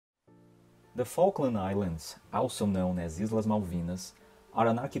The Falkland Islands, also known as Islas Malvinas, are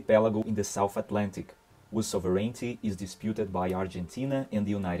an archipelago in the South Atlantic, whose sovereignty is disputed by Argentina and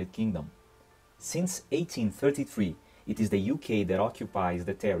the United Kingdom. Since 1833, it is the UK that occupies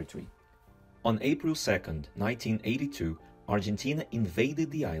the territory. On April 2, 1982, Argentina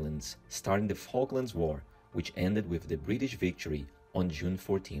invaded the islands, starting the Falklands War, which ended with the British victory on June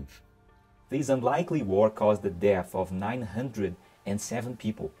 14th. This unlikely war caused the death of 907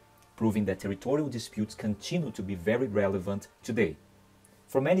 people, proving that territorial disputes continue to be very relevant today.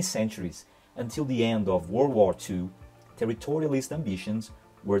 For many centuries, until the end of World War II, territorialist ambitions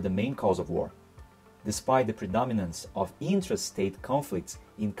were the main cause of war. Despite the predominance of intrastate conflicts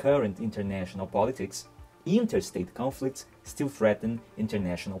in current international politics, interstate conflicts still threaten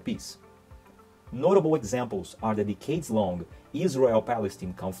international peace. Notable examples are the decades-long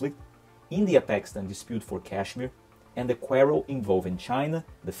Israel-Palestine conflict, India-Pakistan dispute for Kashmir, and the quarrel involving China,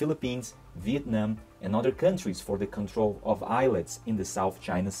 the Philippines, Vietnam, and other countries for the control of islets in the South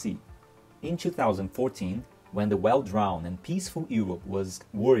China Sea. In 2014, when the well-drawn and peaceful Europe was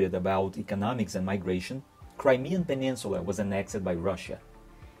worried about economics and migration, Crimean Peninsula was annexed by Russia.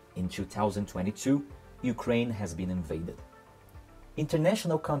 In 2022, Ukraine has been invaded.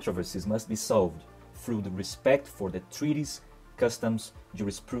 International controversies must be solved through the respect for the treaties, customs,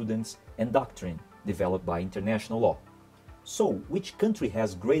 jurisprudence, and doctrine developed by international law. So, which country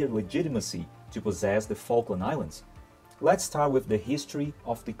has greater legitimacy to possess the Falkland Islands? Let's start with the history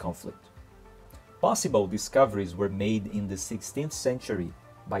of the conflict. Possible discoveries were made in the 16th century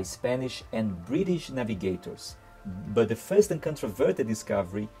by Spanish and British navigators, but the first uncontroverted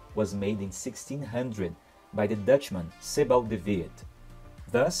discovery was made in 1600 by the Dutchman Sebald de Weert.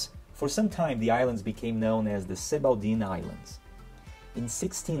 Thus, for some time the islands became known as the Sebaldine Islands. In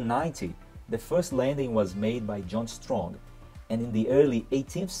 1690, the first landing was made by John Strong, and in the early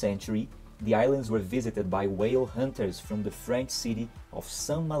 18th century, the islands were visited by whale hunters from the French city of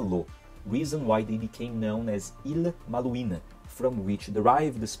Saint-Malo, reason why they became known as Ilha Maluina, from which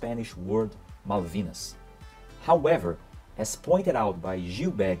derived the Spanish word Malvinas. However, as pointed out by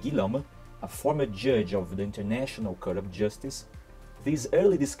Gilbert Guillaume, a former judge of the International Court of Justice, these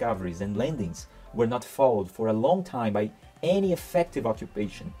early discoveries and landings were not followed for a long time by any effective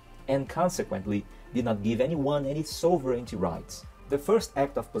occupation, and consequently did not give anyone any sovereignty rights. The first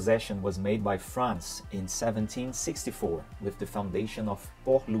act of possession was made by France in 1764 with the foundation of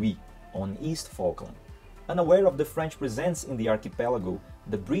Port Louis on East Falkland. Unaware of the French presence in the archipelago,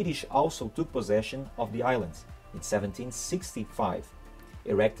 the British also took possession of the islands in 1765,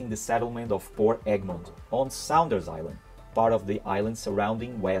 erecting the settlement of Port Egmont on Saunders Island, part of the island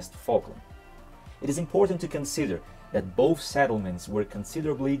surrounding West Falkland. It is important to consider that both settlements were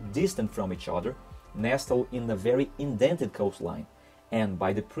considerably distant from each other, nestled in a very indented coastline, and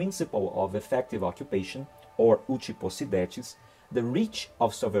by the principle of effective occupation, or possidetis, the reach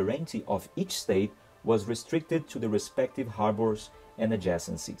of sovereignty of each state was restricted to the respective harbors and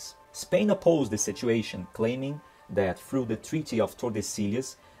adjacencies. Spain opposed the situation, claiming that through the Treaty of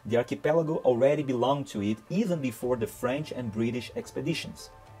Tordesillas, the archipelago already belonged to it even before the French and British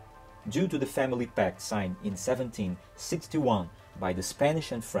expeditions. Due to the family pact signed in 1761 by the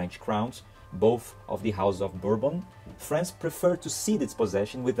Spanish and French crowns, both of the House of Bourbon, France preferred to cede its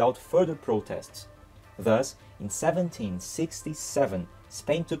possession without further protests. Thus, in 1767,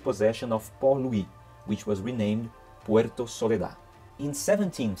 Spain took possession of Port Louis, which was renamed Puerto Soledad. In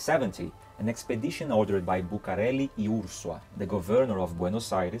 1770, an expedition ordered by Bucareli y Ursua, the governor of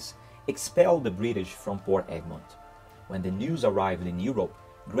Buenos Aires, expelled the British from Port Egmont. When the news arrived in Europe,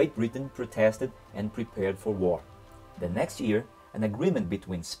 Great Britain protested and prepared for war. The next year, an agreement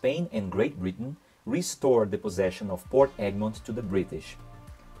between Spain and Great Britain restored the possession of Port Egmont to the British.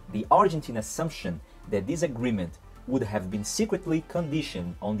 The Argentine assumption that this agreement would have been secretly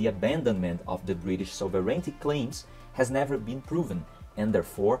conditioned on the abandonment of the British sovereignty claims has never been proven, and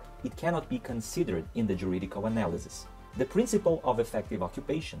therefore it cannot be considered in the juridical analysis. The principle of effective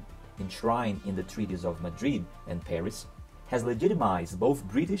occupation, enshrined in the treaties of Madrid and Paris, has legitimized both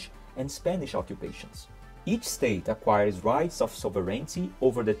British and Spanish occupations. Each state acquires rights of sovereignty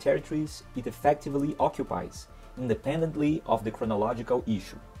over the territories it effectively occupies, independently of the chronological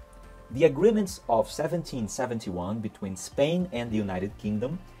issue. The agreements of 1771 between Spain and the United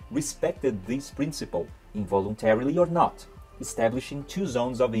Kingdom respected this principle, involuntarily or not, establishing two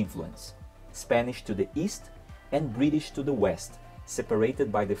zones of influence, Spanish to the east and British to the west,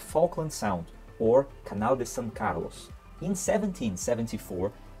 separated by the Falkland Sound, or Canal de San Carlos. In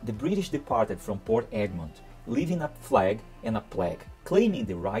 1774, the British departed from Port Egmont, leaving a flag and a plaque, claiming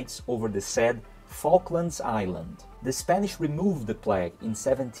the rights over the said Falklands Island. The Spanish removed the plague in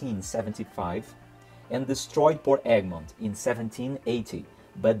 1775 and destroyed Port Egmont in 1780,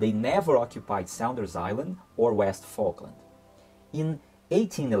 but they never occupied Saunders Island or West Falkland. In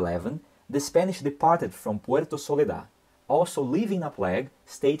 1811, the Spanish departed from Puerto Soledad, also leaving a plague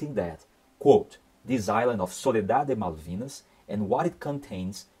stating that, quote, "This island of Soledad de Malvinas and what it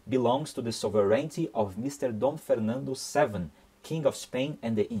contains belongs to the sovereignty of Mr. Don Fernando VII, King of Spain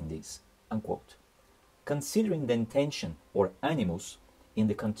and the Indies," unquote. Considering the intention or animus in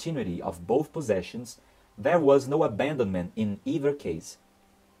the continuity of both possessions, there was no abandonment in either case.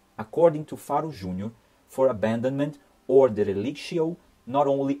 According to Faro Jr., for abandonment or derelictio, not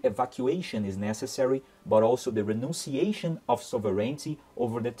only evacuation is necessary, but also the renunciation of sovereignty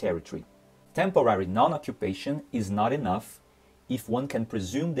over the territory. Temporary non-occupation is not enough if one can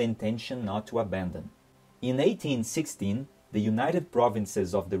presume the intention not to abandon. In 1816, the United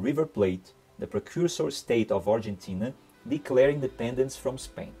Provinces of the River Plate, the precursor state of Argentina, declared independence from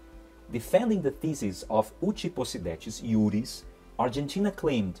Spain. Defending the thesis of possidetis, juris, Argentina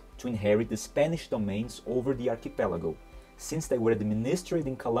claimed to inherit the Spanish domains over the archipelago, since they were administered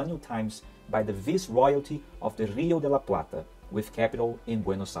in colonial times by the Viceroyalty of the Rio de la Plata, with capital in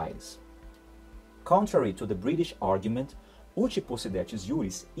Buenos Aires. Contrary to the British argument, possidetis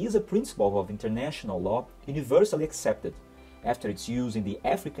juris is a principle of international law universally accepted after its use in the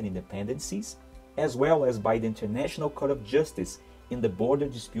African independencies, as well as by the International Court of Justice in the border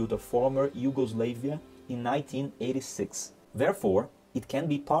dispute of former Yugoslavia in 1986. Therefore, it can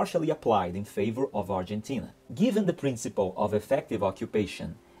be partially applied in favor of Argentina. Given the principle of effective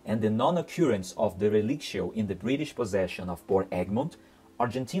occupation and the non-occurrence of the derelictio in the British possession of Port Egmont,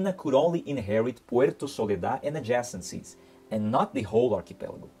 Argentina could only inherit Puerto Soledad and adjacencies, and not the whole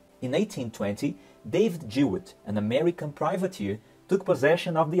archipelago. In 1820, David Jewett, an American privateer, took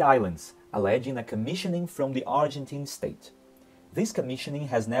possession of the islands, alleging a commissioning from the Argentine state. This commissioning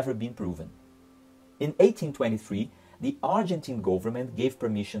has never been proven. In 1823, the Argentine government gave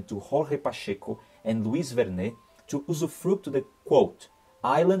permission to Jorge Pacheco and Luis Vernet to usufruct the, quote,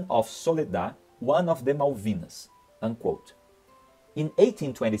 "island of Soledad, one of the Malvinas," unquote. In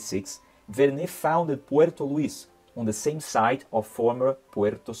 1826, Vernet founded Puerto Luis on the same site of former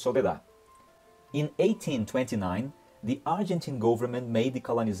Puerto Soledad. In 1829, the Argentine government made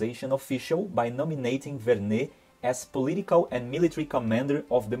decolonization official by nominating Vernet as political and military commander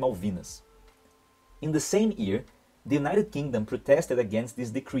of the Malvinas. In the same year, the United Kingdom protested against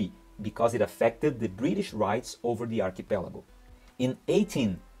this decree because it affected the British rights over the archipelago. In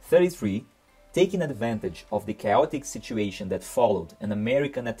 1833, taking advantage of the chaotic situation that followed an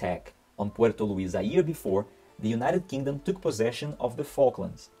American attack on Puerto Luis a year before, the United Kingdom took possession of the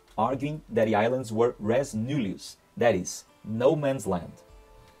Falklands, arguing that the islands were res nullius, that is, no man's land.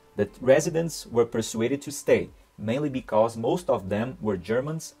 The residents were persuaded to stay, mainly because most of them were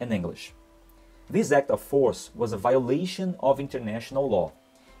Germans and English. This act of force was a violation of international law,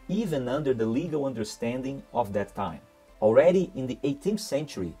 even under the legal understanding of that time. Already in the 18th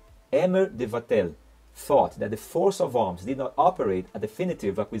century, Aimé de Vattel thought that the force of arms did not operate a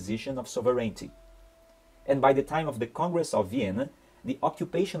definitive acquisition of sovereignty. And by the time of the Congress of Vienna, the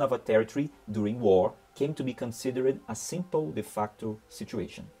occupation of a territory during war came to be considered a simple de facto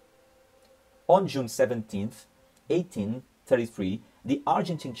situation. On June 17, 1833, the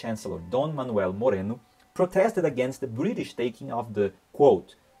Argentine Chancellor Don Manuel Moreno protested against the British taking of the,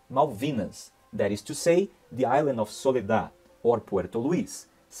 quote, Malvinas, that is to say, the island of Soledad, or Puerto Luis,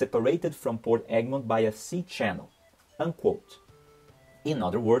 separated from Port Egmont by a sea channel, unquote. In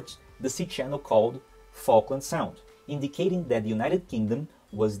other words, the sea channel called Falkland Sound, indicating that the United Kingdom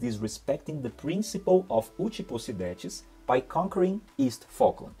was disrespecting the principle of possidetis by conquering East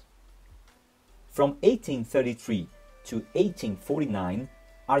Falkland. From 1833 to 1849,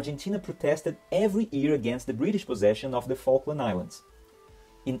 Argentina protested every year against the British possession of the Falkland Islands.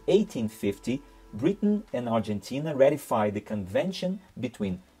 In 1850, Britain and Argentina ratified the convention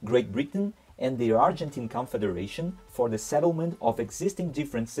between Great Britain and the Argentine Confederation for the settlement of existing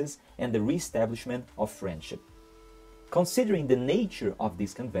differences and the re-establishment of friendship. Considering the nature of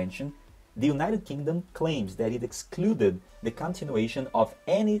this convention, the United Kingdom claims that it excluded the continuation of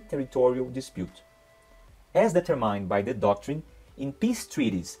any territorial dispute. As determined by the doctrine, in peace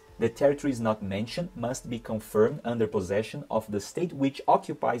treaties, the territories not mentioned must be confirmed under possession of the state which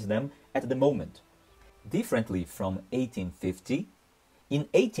occupies them at the moment. Differently from 1850, in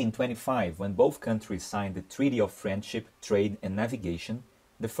 1825, when both countries signed the Treaty of Friendship, Trade and Navigation,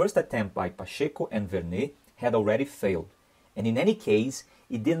 the first attempt by Pacheco and Vernet had already failed, and in any case,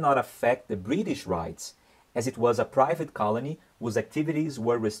 it did not affect the British rights, as it was a private colony whose activities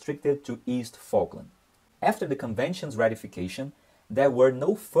were restricted to East Falkland. After the convention's ratification, there were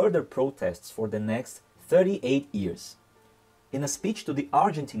no further protests for the next 38 years. In a speech to the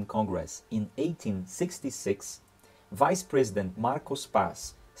Argentine Congress in 1866, Vice President Marcos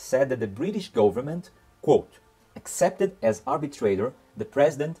Paz said that the British government, quote, accepted as arbitrator the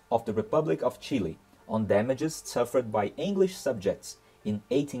President of the Republic of Chile on damages suffered by English subjects in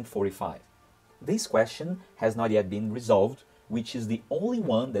 1845. This question has not yet been resolved, which is the only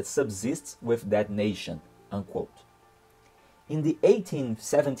one that subsists with that nation, unquote. In the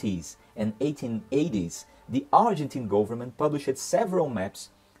 1870s and 1880s, the Argentine government published several maps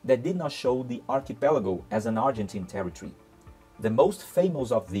that did not show the archipelago as an Argentine territory. The most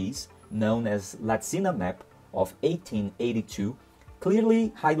famous of these, known as Latina map of 1882,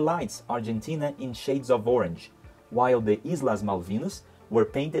 clearly highlights Argentina in shades of orange, while the Islas Malvinas were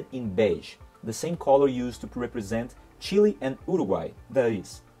painted in beige, the same color used to represent Chile and Uruguay, that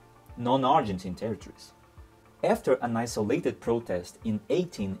is, non-Argentine territories. After an isolated protest in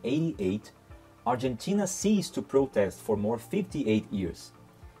 1888, Argentina ceased to protest for more 58 years.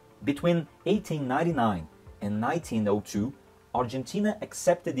 Between 1899 and 1902, Argentina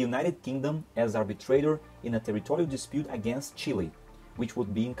accepted the United Kingdom as arbitrator in a territorial dispute against Chile, which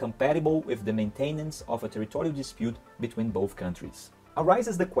would be incompatible with the maintenance of a territorial dispute between both countries.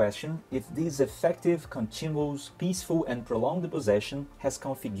 Arises the question if this effective, continuous, peaceful and prolonged possession has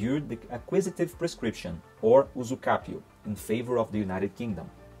configured the acquisitive prescription, or usucapio, in favor of the United Kingdom.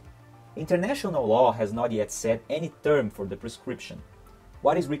 International law has not yet set any term for the prescription.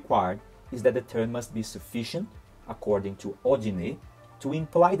 What is required is that the term must be sufficient, according to Odine, to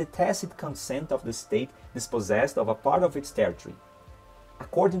imply the tacit consent of the state dispossessed of a part of its territory.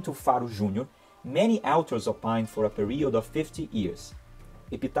 According to Faro Jr., many authors opine for a period of 50 years.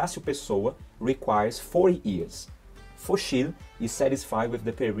 Epitácio Pessoa requires 40 years. Fauchil is satisfied with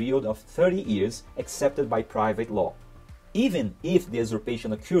the period of 30 years accepted by private law. Even if the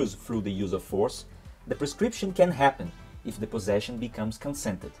usurpation occurs through the use of force, the prescription can happen if the possession becomes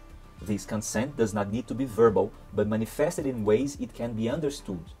consented. This consent does not need to be verbal, but manifested in ways it can be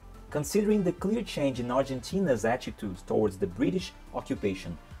understood. Considering the clear change in Argentina's attitude towards the British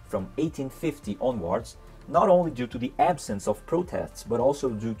occupation from 1850 onwards, not only due to the absence of protests, but also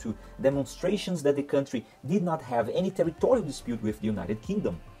due to demonstrations that the country did not have any territorial dispute with the United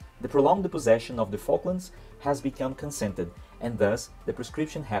Kingdom, the prolonged possession of the Falklands has become consented, and thus the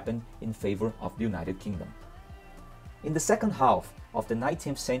prescription happened in favor of the United Kingdom. In the second half of the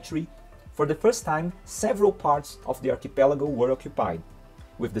 19th century, for the first time, several parts of the archipelago were occupied,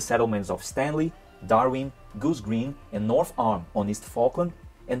 with the settlements of Stanley, Darwin, Goose Green and North Arm on East Falkland,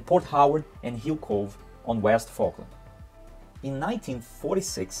 and Port Howard and Hill Cove on West Falkland. In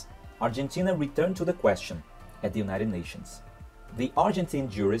 1946, Argentina returned to the question at the United Nations. The Argentine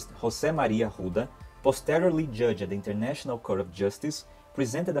jurist José María Ruda, posteriorly judge at the International Court of Justice,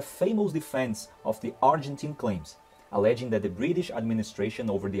 presented a famous defense of the Argentine claims, alleging that the British administration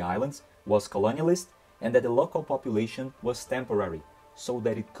over the islands was colonialist and that the local population was temporary, so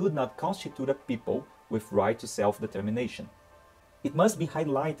that it could not constitute a people with right to self-determination. It must be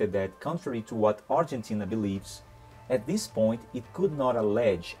highlighted that, contrary to what Argentina believes, at this point it could not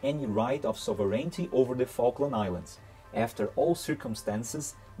allege any right of sovereignty over the Falkland Islands, after all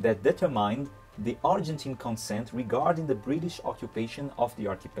circumstances that determined the Argentine consent regarding the British occupation of the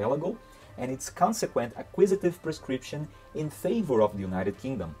archipelago and its consequent acquisitive prescription in favor of the United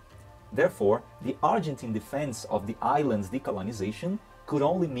Kingdom. Therefore, the Argentine defense of the island's decolonization could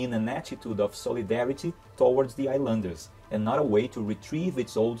only mean an attitude of solidarity towards the islanders, and not a way to retrieve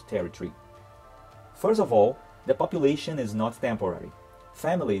its old territory. First of all, the population is not temporary.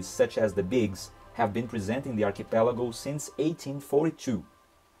 Families such as the Biggs have been present in the archipelago since 1842.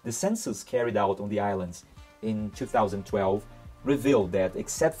 The census carried out on the islands in 2012 revealed that,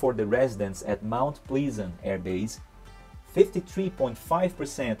 except for the residents at Mount Pleasant Air Base,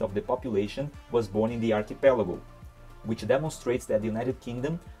 53.5% of the population was born in the archipelago, which demonstrates that the United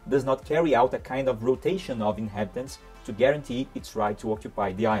Kingdom does not carry out a kind of rotation of inhabitants to guarantee its right to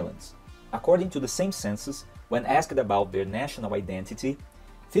occupy the islands. According to the same census, when asked about their national identity,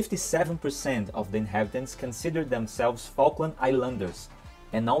 57% of the inhabitants considered themselves Falkland Islanders,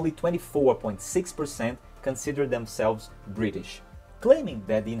 and only 24.6% considered themselves British. Claiming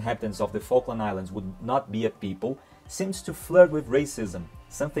that the inhabitants of the Falkland Islands would not be a people seems to flirt with racism,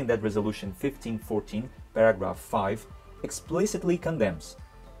 something that Resolution 1514, paragraph 5, explicitly condemns.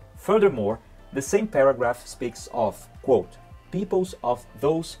 Furthermore, the same paragraph speaks of, quote, peoples of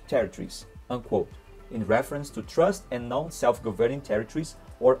those territories, unquote, in reference to trust and non-self-governing territories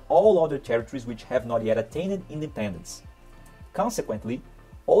or all other territories which have not yet attained independence. Consequently,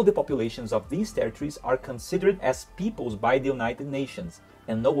 all the populations of these territories are considered as peoples by the United Nations,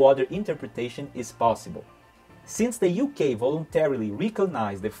 and no other interpretation is possible. Since the UK voluntarily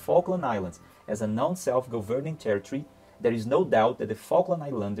recognized the Falkland Islands as a non-self-governing territory, there is no doubt that the Falkland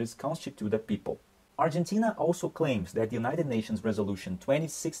Islanders constitute a people. Argentina also claims that the United Nations Resolution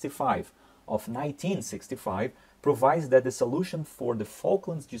 2065 of 1965 provides that the solution for the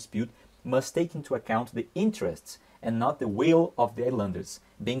Falklands dispute must take into account the interests and not the will of the islanders,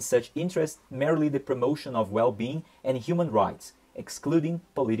 being such interests merely the promotion of well-being and human rights, excluding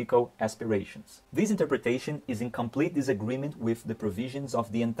political aspirations. This interpretation is in complete disagreement with the provisions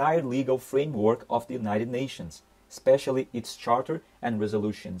of the entire legal framework of the United Nations, especially its Charter and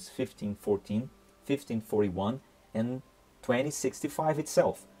Resolutions 1514, 1541, and 2065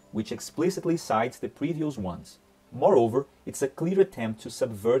 itself, which explicitly cites the previous ones. Moreover, it's a clear attempt to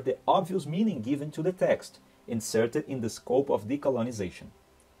subvert the obvious meaning given to the text, inserted in the scope of decolonization.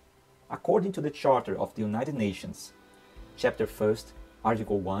 According to the Charter of the United Nations, Chapter 1st,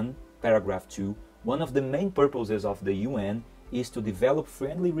 Article 1, Paragraph 2, one of the main purposes of the UN is to develop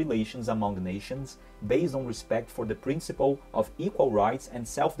friendly relations among nations based on respect for the principle of equal rights and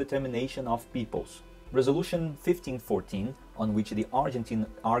self-determination of peoples. Resolution 1514, on which the Argentine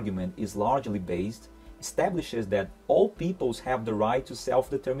argument is largely based, establishes that all peoples have the right to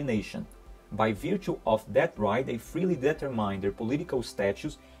self-determination. By virtue of that right, they freely determine their political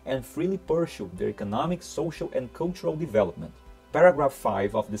status and freely pursue their economic, social, and cultural development. Paragraph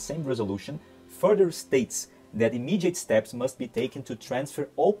 5 of the same resolution further states that immediate steps must be taken to transfer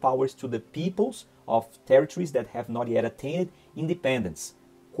all powers to the peoples of territories that have not yet attained independence,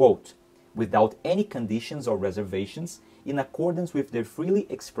 quote, without any conditions or reservations, in accordance with their freely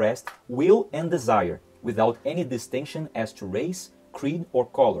expressed will and desire, without any distinction as to race, creed, or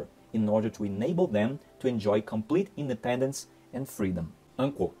color, in order to enable them to enjoy complete independence and freedom,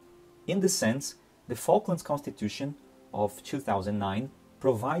 unquote. In this sense, the Falklands Constitution of 2009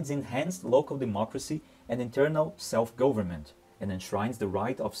 provides enhanced local democracy and internal self-government, and enshrines the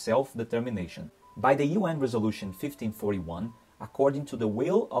right of self-determination. By the UN Resolution 1541, according to the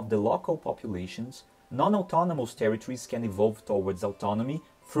will of the local populations, non-autonomous territories can evolve towards autonomy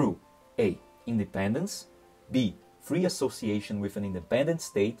through a. Independence, b. Free association with an independent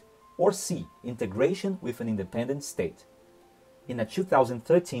state, or c. Integration with an independent state. In a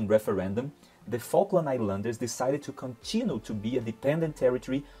 2013 referendum, the Falkland Islanders decided to continue to be a dependent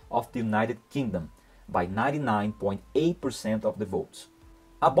territory of the United Kingdom by 99.8% of the votes.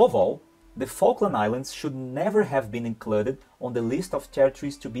 Above all, the Falkland Islands should never have been included on the list of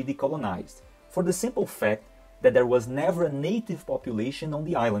territories to be decolonized, for the simple fact that there was never a native population on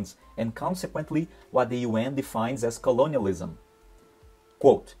the islands, and consequently what the UN defines as colonialism.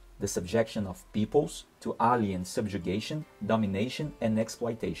 Quote, the subjection of peoples to alien subjugation, domination, and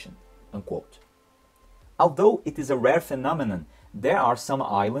exploitation, unquote. Although it is a rare phenomenon, there are some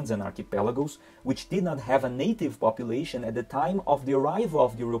islands and archipelagos which did not have a native population at the time of the arrival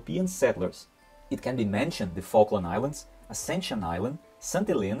of the European settlers. It can be mentioned the Falkland Islands, Ascension Island,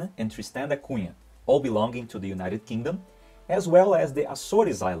 Santa Helena, and Tristan da Cunha, all belonging to the United Kingdom, as well as the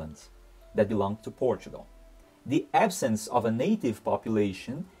Azores Islands, that belong to Portugal. The absence of a native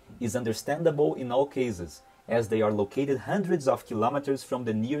population is understandable in all cases, as they are located hundreds of kilometers from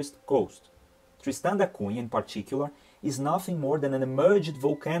the nearest coast. Tristan da Cunha, in particular, is nothing more than an emerged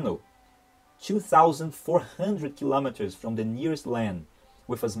volcano, 2,400 kilometers from the nearest land,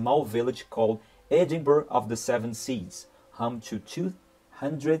 with a small village called Edinburgh of the Seven Seas, home to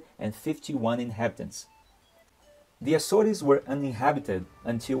 251 inhabitants. The Azores were uninhabited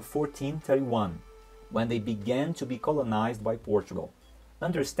until 1431, when they began to be colonized by Portugal.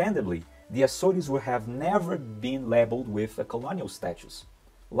 Understandably, the Azores would have never been labeled with a colonial status.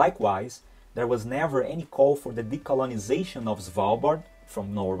 Likewise, there was never any call for the decolonization of Svalbard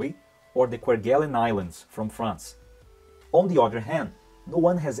from Norway or the Kerguelen Islands from France. On the other hand, no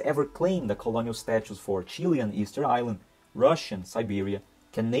one has ever claimed a colonial status for Chilean Easter Island, Russian Siberia,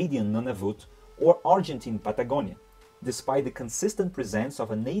 Canadian Nunavut, or Argentine Patagonia, despite the consistent presence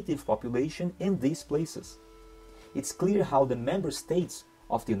of a native population in these places. It's clear how the member states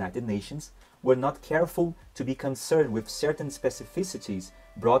of the United Nations were not careful to be concerned with certain specificities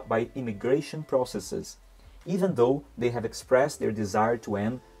brought by immigration processes, even though they have expressed their desire to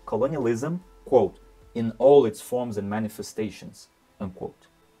end colonialism, quote, in all its forms and manifestations, unquote.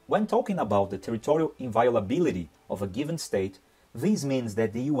 When talking about the territorial inviolability of a given state, this means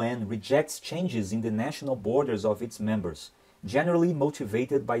that the UN rejects changes in the national borders of its members, generally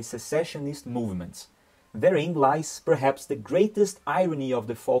motivated by secessionist movements, Therein lies perhaps the greatest irony of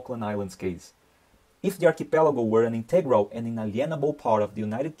the Falkland Islands case. If the archipelago were an integral and inalienable part of the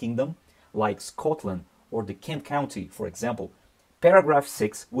United Kingdom, like Scotland or the Kent County, for example, paragraph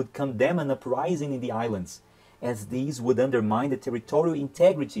 6 would condemn an uprising in the islands, as these would undermine the territorial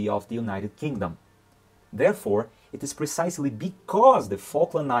integrity of the United Kingdom. Therefore, it is precisely because the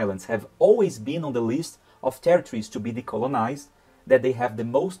Falkland Islands have always been on the list of territories to be decolonized that they have the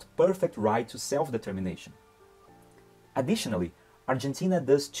most perfect right to self-determination. Additionally, Argentina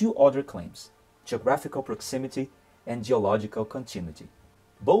does two other claims: geographical proximity and geological continuity.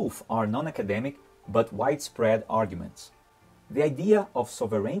 Both are non-academic but widespread arguments. The idea of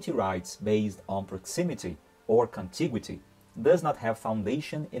sovereignty rights based on proximity or contiguity does not have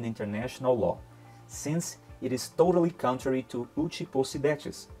foundation in international law, since it is totally contrary to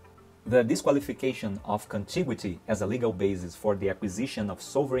possidetis. The disqualification of contiguity as a legal basis for the acquisition of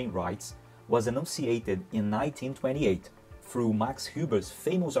sovereign rights was enunciated in 1928 through Max Huber's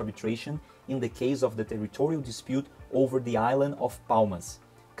famous arbitration in the case of the territorial dispute over the island of Palmas,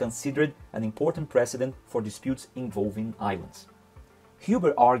 considered an important precedent for disputes involving islands.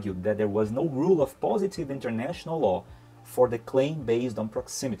 Huber argued that there was no rule of positive international law for the claim based on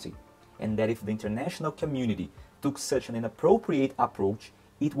proximity, and that if the international community took such an inappropriate approach,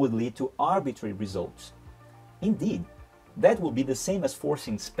 it would lead to arbitrary results. Indeed, that would be the same as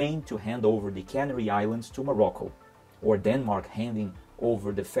forcing Spain to hand over the Canary Islands to Morocco, or Denmark handing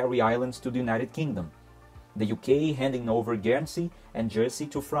over the Faroe Islands to the United Kingdom, the UK handing over Guernsey and Jersey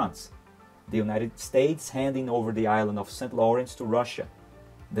to France, the United States handing over the island of St. Lawrence to Russia,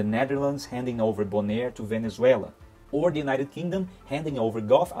 the Netherlands handing over Bonaire to Venezuela, or the United Kingdom handing over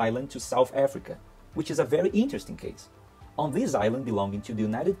Gough Island to South Africa, which is a very interesting case. On this island belonging to the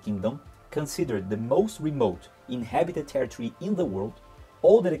United Kingdom, considered the most remote inhabited territory in the world,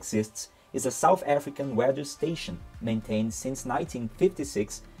 all that exists is a South African weather station maintained since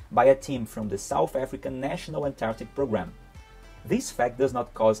 1956 by a team from the South African National Antarctic Programme. This fact does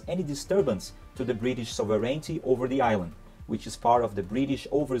not cause any disturbance to the British sovereignty over the island, which is part of the British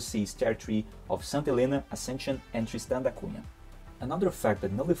overseas territory of St. Helena, Ascension and Tristan da Cunha. Another fact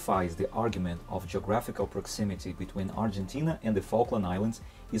that nullifies the argument of geographical proximity between Argentina and the Falkland Islands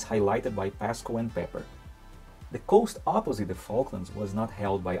is highlighted by Pascoe and Pepper. The coast opposite the Falklands was not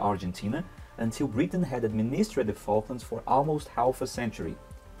held by Argentina until Britain had administered the Falklands for almost half a century.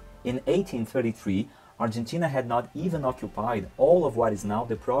 In 1833, Argentina had not even occupied all of what is now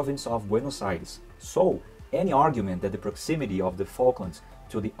the province of Buenos Aires, so any argument that the proximity of the Falklands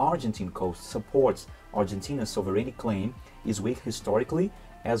to the Argentine coast supports Argentina's sovereignty claim is weak historically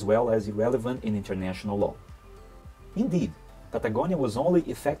as well as irrelevant in international law. Indeed, Patagonia was only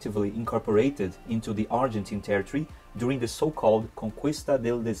effectively incorporated into the Argentine territory during the so-called Conquista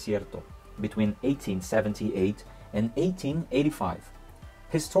del Desierto between 1878 and 1885.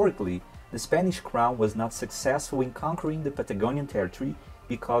 Historically, the Spanish crown was not successful in conquering the Patagonian territory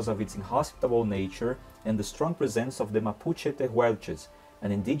because of its inhospitable nature and the strong presence of the Mapuche Tehuelches,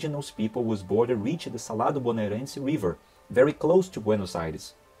 an indigenous people whose border reached the Salado Bonaerense River, very close to Buenos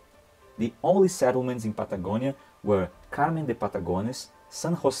Aires. The only settlements in Patagonia were Carmen de Patagones,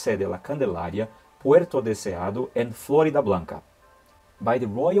 San José de la Candelaria, Puerto Deseado, and Florida Blanca. By the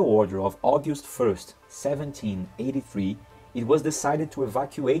royal order of August 1, 1783, it was decided to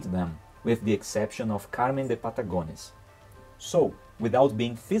evacuate them, with the exception of Carmen de Patagones. So, without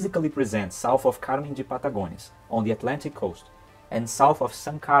being physically present south of Carmen de Patagones, on the Atlantic coast, and south of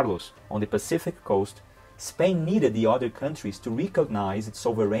San Carlos, on the Pacific coast, Spain needed the other countries to recognize its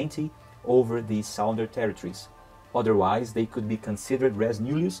sovereignty over these southern territories. Otherwise, they could be considered res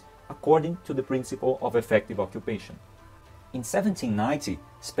nullius according to the principle of effective occupation. In 1790,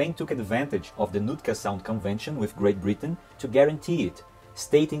 Spain took advantage of the Nootka Sound Convention with Great Britain to guarantee it,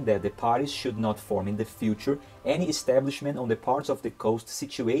 stating that the parties should not form in the future any establishment on the parts of the coast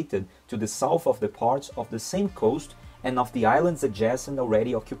situated to the south of the parts of the same coast and of the islands adjacent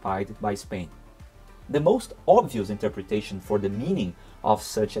already occupied by Spain. The most obvious interpretation for the meaning of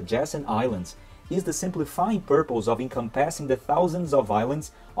such adjacent islands is the simplifying purpose of encompassing the thousands of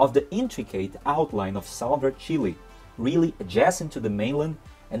islands of the intricate outline of southern Chile, really adjacent to the mainland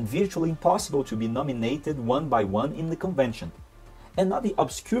and virtually impossible to be nominated one by one in the convention, and not the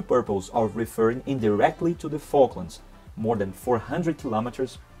obscure purpose of referring indirectly to the Falklands, more than 400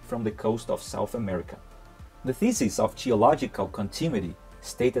 kilometers from the coast of South America. The thesis of geological continuity,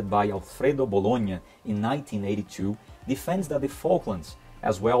 stated by Alfredo Bologna in 1982, defends that the Falklands,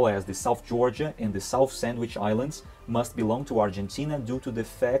 as well as the South Georgia and the South Sandwich Islands, must belong to Argentina due to the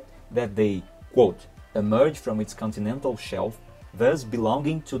fact that they, quote, emerge from its continental shelf thus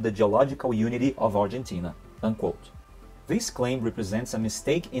belonging to the geological unity of Argentina." Unquote. This claim represents a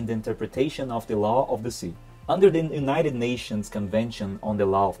mistake in the interpretation of the law of the sea. Under the United Nations Convention on the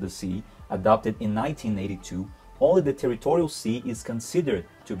Law of the Sea, adopted in 1982, only the territorial sea is considered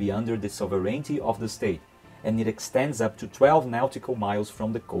to be under the sovereignty of the state, and it extends up to 12 nautical miles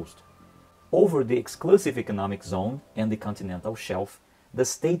from the coast. Over the exclusive economic zone and the continental shelf, the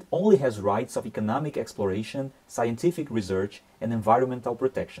state only has rights of economic exploration, scientific research, and environmental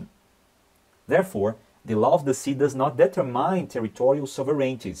protection. Therefore, the law of the sea does not determine territorial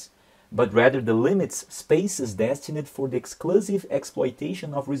sovereignties, but rather delimits spaces destined for the exclusive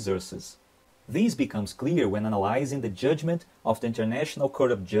exploitation of resources. This becomes clear when analyzing the judgment of the International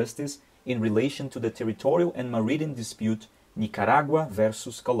Court of Justice in relation to the territorial and maritime dispute Nicaragua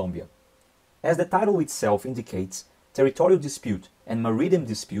versus Colombia. As the title itself indicates, territorial dispute and maritime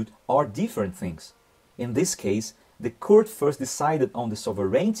dispute are different things. In this case, the court first decided on the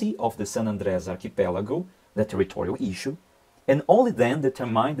sovereignty of the San Andrés archipelago, the territorial issue, and only then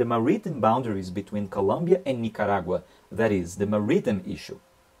determined the maritime boundaries between Colombia and Nicaragua, that is, the maritime issue.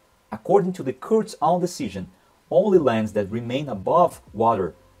 According to the court's own decision, only lands that remain above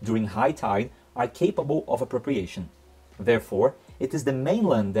water during high tide are capable of appropriation. Therefore, it is the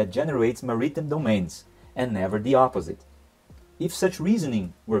mainland that generates maritime domains, and never the opposite. If such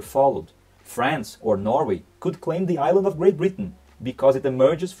reasoning were followed, France or Norway could claim the island of Great Britain because it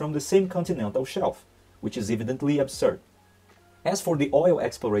emerges from the same continental shelf, which is evidently absurd. As for the oil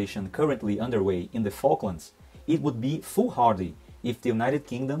exploration currently underway in the Falklands, it would be foolhardy if the United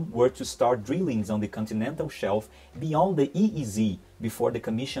Kingdom were to start drillings on the continental shelf beyond the EEZ before the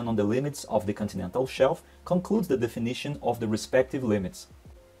Commission on the Limits of the Continental Shelf concludes the definition of the respective limits.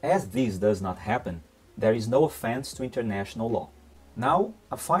 As this does not happen, there is no offense to international law. Now,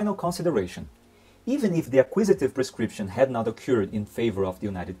 a final consideration. Even if the acquisitive prescription had not occurred in favor of the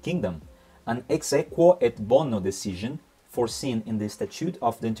United Kingdom, an ex aequo et bono decision, foreseen in the Statute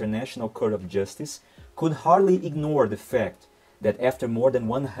of the International Court of Justice, could hardly ignore the fact that after more than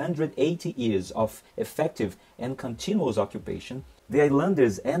 180 years of effective and continuous occupation, the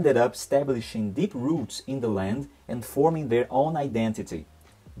islanders ended up establishing deep roots in the land and forming their own identity.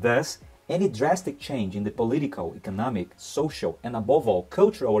 Thus, any drastic change in the political, economic, social, and above all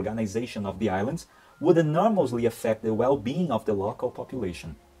cultural organization of the islands would enormously affect the well-being of the local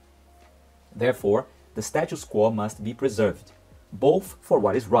population. Therefore, the status quo must be preserved, both for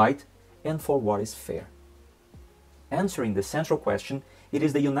what is right and for what is fair. Answering the central question, it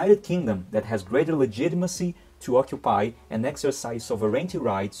is the United Kingdom that has greater legitimacy to occupy and exercise sovereignty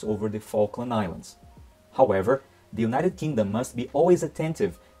rights over the Falkland Islands. However, the United Kingdom must be always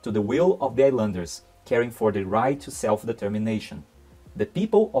attentive to the will of the islanders, caring for the right to self-determination. The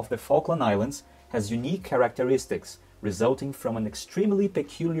people of the Falkland Islands has unique characteristics resulting from an extremely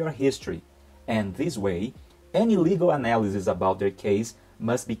peculiar history, and this way, any legal analysis about their case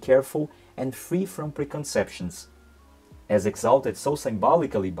must be careful and free from preconceptions. As exalted so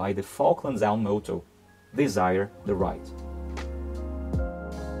symbolically by the Falklands' own motto, desire the right.